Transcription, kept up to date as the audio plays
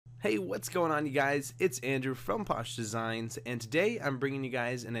Hey, what's going on, you guys? It's Andrew from PoshDesigns, and today I'm bringing you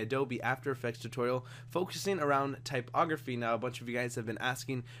guys an Adobe After Effects tutorial focusing around typography. Now, a bunch of you guys have been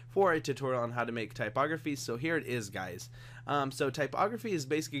asking for a tutorial on how to make typography, so here it is, guys. So typography is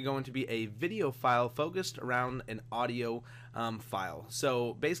basically going to be a video file focused around an audio file.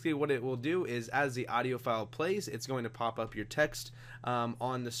 So basically what it will do is, as the audio file plays, it's going to pop up your text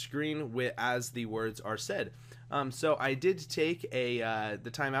on the screen as the words are said. So I did take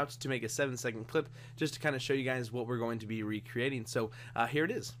the time out to make a 7-second clip just to kind of show you guys what we're going to be recreating. So here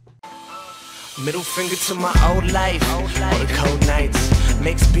it is. Middle finger to my old life, all the cold nights,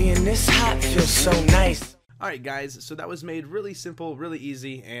 makes being this hot feel so nice. Alright guys, so that was made really simple, really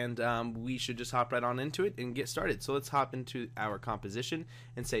easy, and we should just hop right on into it and get started. So let's hop into our composition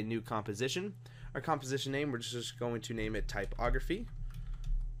and say new composition. Our composition name, we're just going to name it Typography.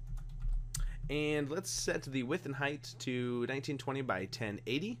 And let's set the width and height to 1920 by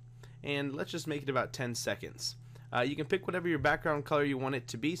 1080, and let's just make it about 10 seconds. You can pick whatever your background color you want it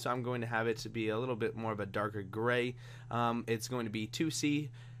to be, so I'm going to have it to be a little bit more of a darker gray. It's going to be 2C,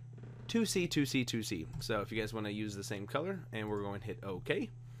 2C, 2C, 2C. So if you guys want to use the same color, and we're going to hit OK.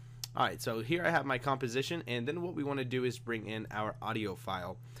 Alright, so here I have my composition, and then what we want to do is bring in our audio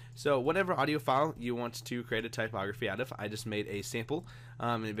file. So whatever audio file you want to create a typography out of, I just made a sample,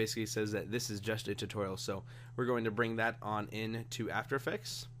 and it basically says that this is just a tutorial. So we're going to bring that on into After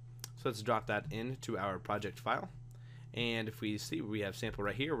Effects. So let's drop that into our project file. And if we see we have sample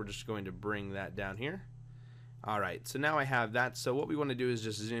right here, we're just going to bring that down here. Alright, so now I have that. So what we want to do is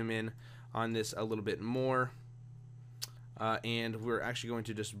just zoom in on this a little bit more. And we're actually going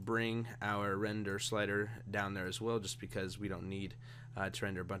to just bring our render slider down there as well, just because we don't need to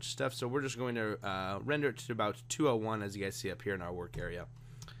render a bunch of stuff. So we're just going to render it to about 201, as you guys see up here in our work area.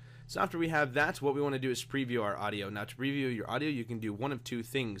 So after we have that, what we want to do is preview our audio. Now, to preview your audio, you can do one of two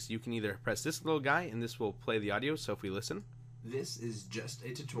things. You can either press this little guy, and this will play the audio. So if we listen, this is just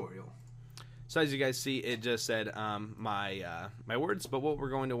a tutorial. So as you guys see, it just said my words, but what we're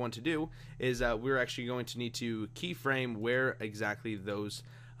going to want to do is we're actually going to need to keyframe where exactly those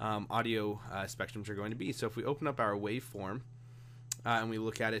audio spectrums are going to be. So if we open up our waveform and we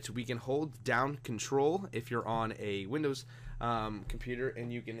look at it, we can hold down Control if you're on a Windows computer,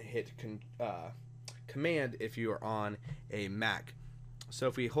 and you can hit Command if you are on a Mac. So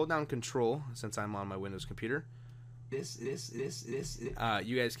if we hold down Control, since I'm on my Windows computer, you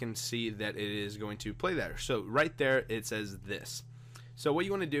guys can see that it is going to play there. So right there it says this. So what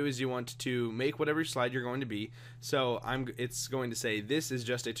you want to do is you want to make whatever slide you're going to be. So it's going to say this is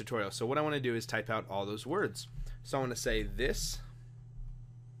just a tutorial. So what I want to do is type out all those words. So I want to say this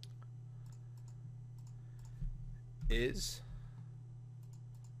is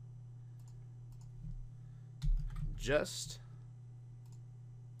just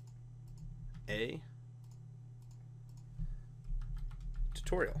a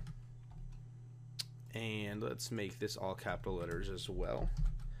tutorial. And let's make this all capital letters as well.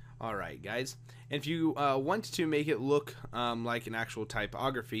 Alright guys, and if you want to make it look like an actual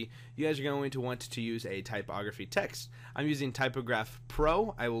typography, you guys are going to want to use a typography text. I'm using Typography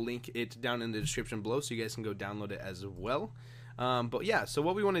Pro. I will link it down in the description below so you guys can go download it as well. But yeah, so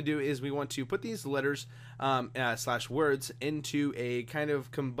what we want to do is we want to put these letters slash words into a kind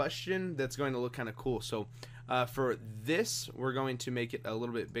of combustion that's going to look kind of cool. So for this, we're going to make it a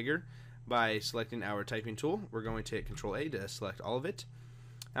little bit bigger by selecting our typing tool. We're going to hit Control A to select all of it.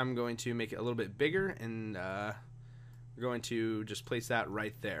 I'm going to make it a little bit bigger, and we're going to just place that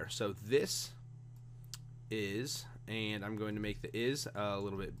right there. So this is, and I'm going to make the is a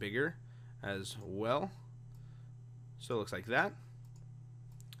little bit bigger as well. So it looks like that.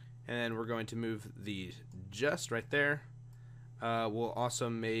 And then we're going to move the just right there. We'll also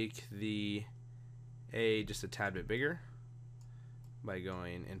make the A just a tad bit bigger by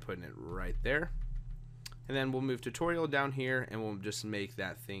going and putting it right there. And then we'll move tutorial down here, and we'll just make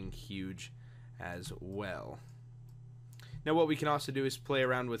that thing huge as well. Now what we can also do is play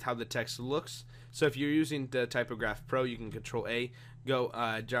around with how the text looks. So if you're using the Typography Pro, you can Control A, go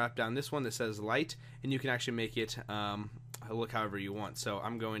drop down this one that says light, and you can actually make it look however you want. So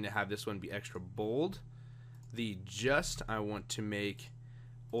I'm going to have this one be extra bold. The just I want to make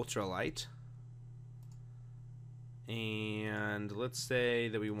ultra light. And let's say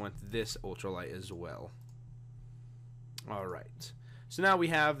that we want this ultralight as well. Alright, so now we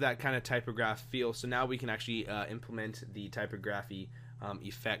have that kind of typograph feel. So now we can actually implement the typography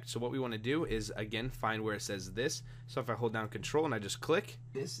effect. So what we want to do is, again, find where it says this. So if I hold down Control and I just click,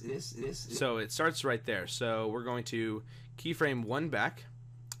 so it starts right there. So we're going to keyframe one back.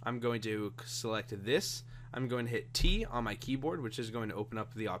 I'm going to select this. I'm going to hit T on my keyboard, which is going to open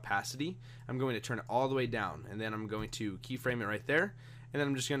up the opacity. I'm going to turn it all the way down, and then I'm going to keyframe it right there. And then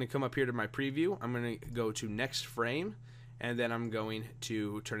I'm just going to come up here to my preview. I'm going to go to next frame, and then I'm going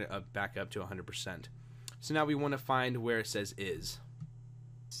to turn it back up to 100%. So now we want to find where it says is.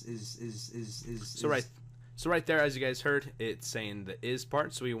 So right there, as you guys heard, it's saying the is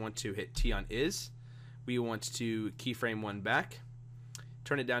part. So we want to hit T on is. We want to keyframe one back,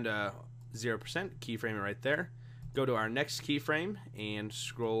 turn it down to 0%, keyframe it right there. Go to our next keyframe and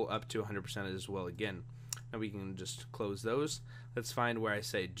scroll up to 100% as well again. Now we can just close those. Let's find where I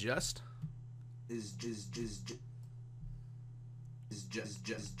say just.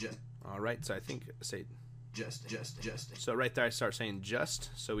 Alright, so I think I say just. So right there I start saying just.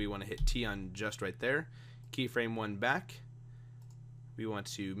 So we want to hit T on just right there. Keyframe one back. We want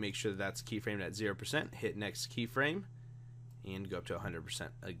to make sure that that's keyframed at 0%. Hit next keyframe and go up to 100%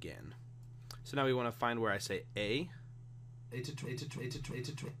 again. So now we want to find where I say A.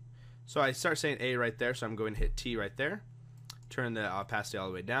 So I start saying A right there, so I'm going to hit T right there. Turn the opacity all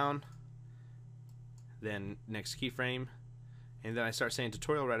the way down. Then next keyframe. And then I start saying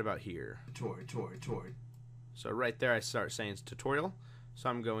tutorial right about here. So right there I start saying tutorial. So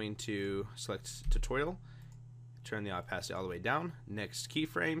I'm going to select tutorial. Turn the opacity all the way down. Next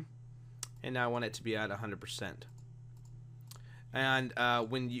keyframe. And now I want it to be at 100%. And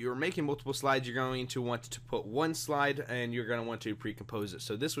when you're making multiple slides, you're going to want to put one slide and you're going to want to pre-compose it.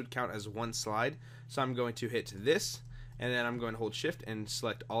 So this would count as one slide. So I'm going to hit this, and then I'm going to hold shift and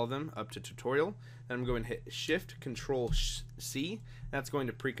select all of them up to tutorial. Then I'm going to hit shift control C. That's going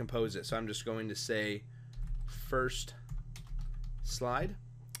to pre-compose it. So I'm just going to say first slide,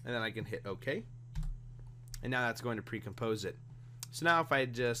 and then I can hit OK. And now that's going to pre-compose it. So now if I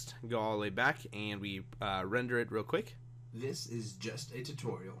just go all the way back and we render it real quick. This is just a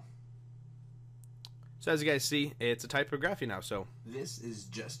tutorial. So as you guys see, it's a typography now. So this is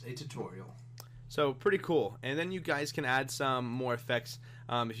just a tutorial. So pretty cool. And then you guys can add some more effects.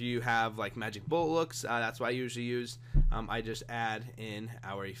 If you have like magic bullet looks, that's what I usually use. I just add in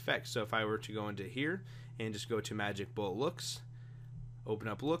our effects. So if I were to go into here and just go to magic bullet looks, open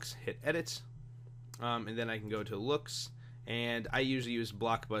up looks, hit edit, and then I can go to looks, and I usually use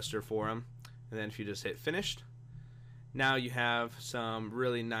Blockbuster for them. And then if you just hit finished, now you have some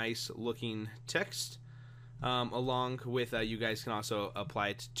really nice looking text, along with you guys can also apply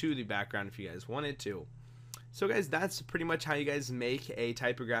it to the background if you guys wanted to. So guys, that's pretty much how you guys make a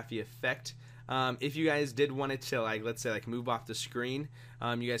typography effect. If you guys did want it to, like, let's say, like, move off the screen,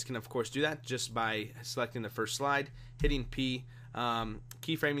 you guys can of course do that just by selecting the first slide, hitting P,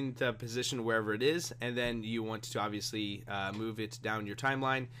 keyframing the position wherever it is, and then you want to obviously move it down your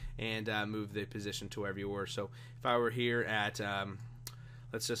timeline and move the position to wherever you were. So if I were here at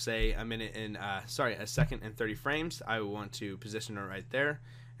let's just say a second and 30 frames, I would want to position it right there,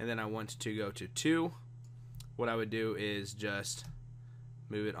 and then I want to go to 2. What I would do is just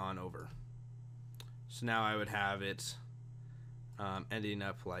move it on over. So now I would have it ending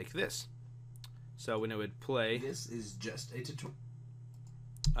up like this. So when it would play, this is just a tutorial.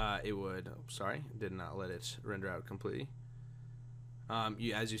 It would, sorry, did not let it render out completely.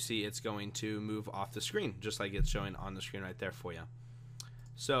 As you see, it's going to move off the screen, just like it's showing on the screen right there for you.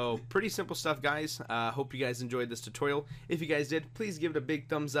 So pretty simple stuff, guys. Hope you guys enjoyed this tutorial. If you guys did, please give it a big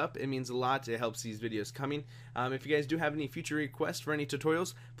thumbs up. It means a lot. It helps these videos coming. If you guys do have any future requests for any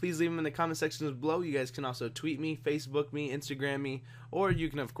tutorials, please leave them in the comment sections below. You guys can also tweet me, Facebook me, Instagram me, or you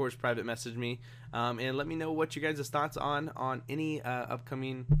can of course private message me, and let me know what you guys' thoughts on any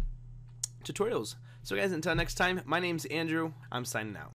upcoming tutorials. So guys, until next time, my name's Andrew. I'm signing out.